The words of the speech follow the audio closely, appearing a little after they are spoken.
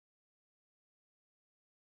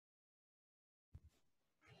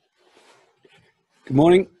Good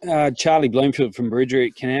morning, Charlie Bloomfield from Bridgery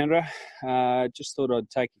at Canberra. Just thought I'd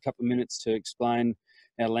take a couple of minutes to explain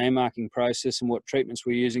our lamb marking process and what treatments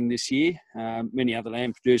we're using this year. Many other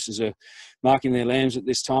lamb producers are marking their lambs at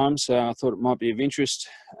this time, so I thought it might be of interest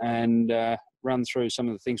and run through some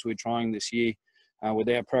of the things we're trying this year with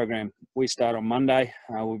our program. We start on Monday.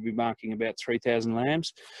 We'll be marking about 3,000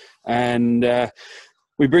 lambs, and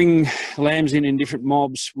we bring lambs in different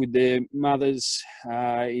mobs with their mothers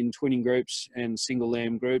in twinning groups and single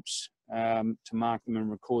lamb groups to mark them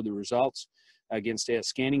and record the results against our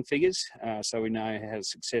scanning figures, so we know how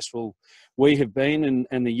successful we have been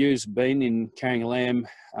and the ewes have been in carrying a lamb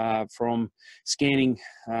from scanning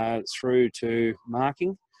through to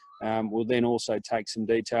marking. We'll then also take some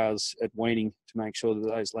details at weaning to make sure that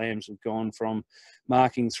those lambs have gone from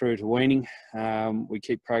marking through to weaning. We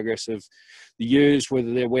keep progress of the ewes,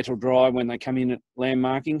 whether they're wet or dry when they come in at lamb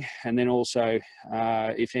marking, and then also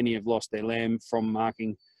if any have lost their lamb from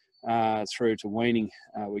marking through to weaning,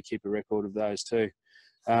 we keep a record of those too.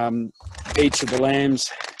 Each of the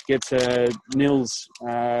lambs gets a NILS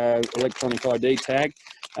electronic ID tag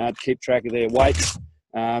to keep track of their weights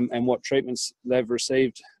and what treatments they've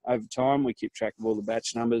received over time. We keep track of all the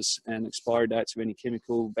batch numbers and expiry dates of any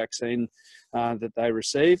chemical vaccine that they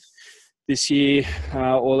receive. This year,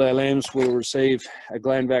 all our lambs will receive a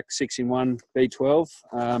Glandvac 6-in-1 B12.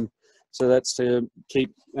 So that's to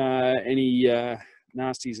keep any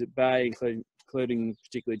nasties at bay, including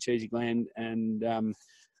particularly cheesy gland and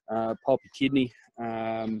pulpy kidney,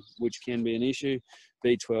 which can be an issue.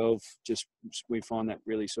 B12, just we find that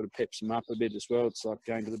really sort of peps them up a bit as well. It's like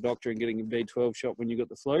going to the doctor and getting a B12 shot when you've got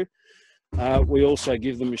the flu. We also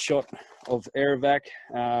give them a shot of Aerovac,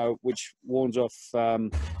 which warns off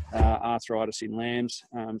arthritis in lambs.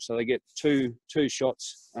 So they get two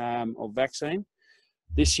shots of vaccine.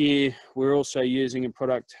 This year, we're also using a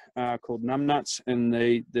product called Numbnuts, and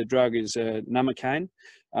the drug is Numacaine.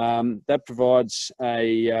 That provides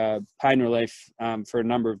a pain relief for a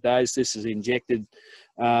number of days. This is injected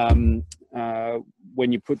when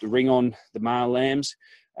you put the ring on the male lambs.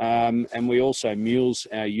 And we also mules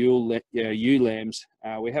our ewe lambs.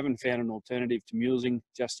 We haven't found an alternative to mulesing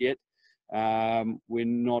just yet. We're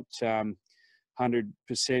not 100%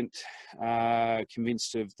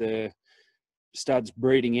 convinced of the studs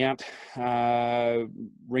breeding out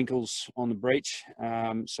wrinkles on the breech,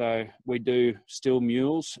 so we do still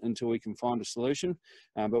mules until we can find a solution,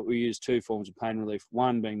 but we use two forms of pain relief,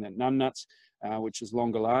 one being that Numbnuts, which is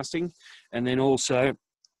longer lasting, and then also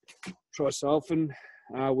trisulfan,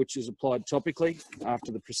 which is applied topically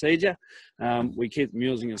after the procedure. We keep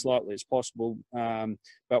mulesing as lightly as possible,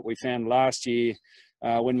 but we found last year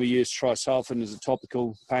when we used trisulfan as a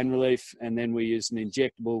topical pain relief, and then we used an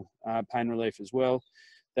injectable pain relief as well,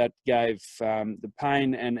 that gave the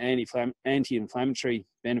pain and anti-inflammatory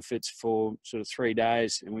benefits for sort of 3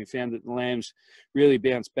 days, and we found that the lambs really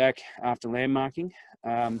bounced back after lamb marking.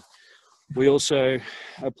 We also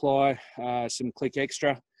apply some Click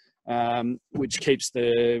Extra, which keeps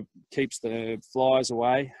the flies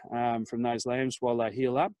away from those lambs while they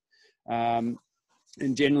heal up.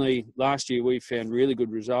 And generally, last year we found really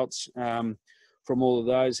good results from all of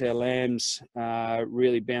those. Our lambs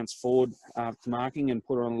really bounced forward after marking and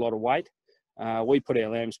put on a lot of weight. We put our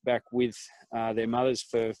lambs back with their mothers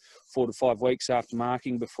for 4 to 5 weeks after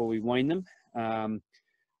marking before we wean them.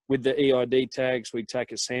 With the EID tags, we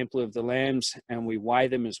take a sample of the lambs and we weigh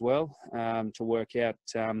them as well to work out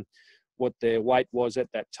what their weight was at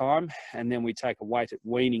that time. And then we take a weight at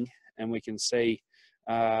weaning and we can see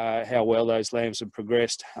how well those lambs have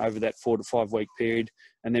progressed over that 4 to 5 week period.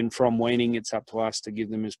 And then from weaning, it's up to us to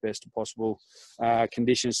give them as best possible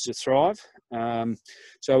conditions to thrive.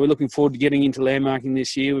 So we're looking forward to getting into lamb marking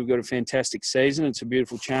this year. We've got a fantastic season. It's a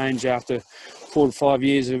beautiful change after 4 to 5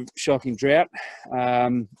 years of shocking drought.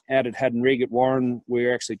 Out at Haddon Rig at Warren,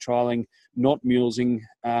 we're actually trialling not mulesing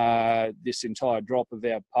this entire drop of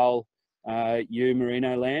our pole ewe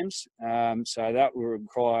Merino lambs, so that will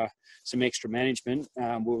require some extra management.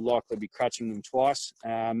 We'll likely be crutching them twice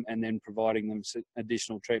and then providing them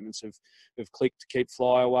additional treatments of Click to keep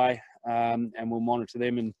fly away, and we'll monitor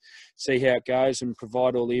them and see how it goes and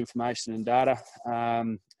provide all the information and data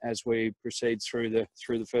as we proceed through the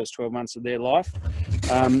first 12 months of their life.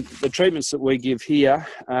 The treatments that we give here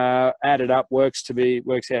added up works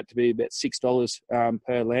out to be about $6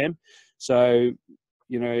 per lamb. So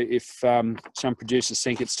you know, if some producers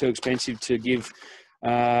think it's too expensive to give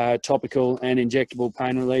topical and injectable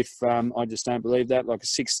pain relief, I just don't believe that. Like a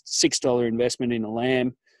 $6 investment in a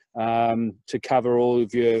lamb to cover all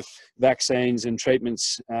of your vaccines and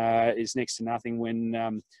treatments is next to nothing when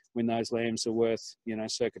those lambs are worth, you know,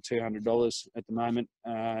 circa $200 at the moment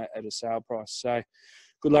at a sale price. So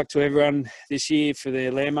good luck to everyone this year for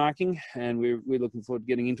their lamb marking, and we're looking forward to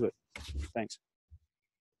getting into it. Thanks.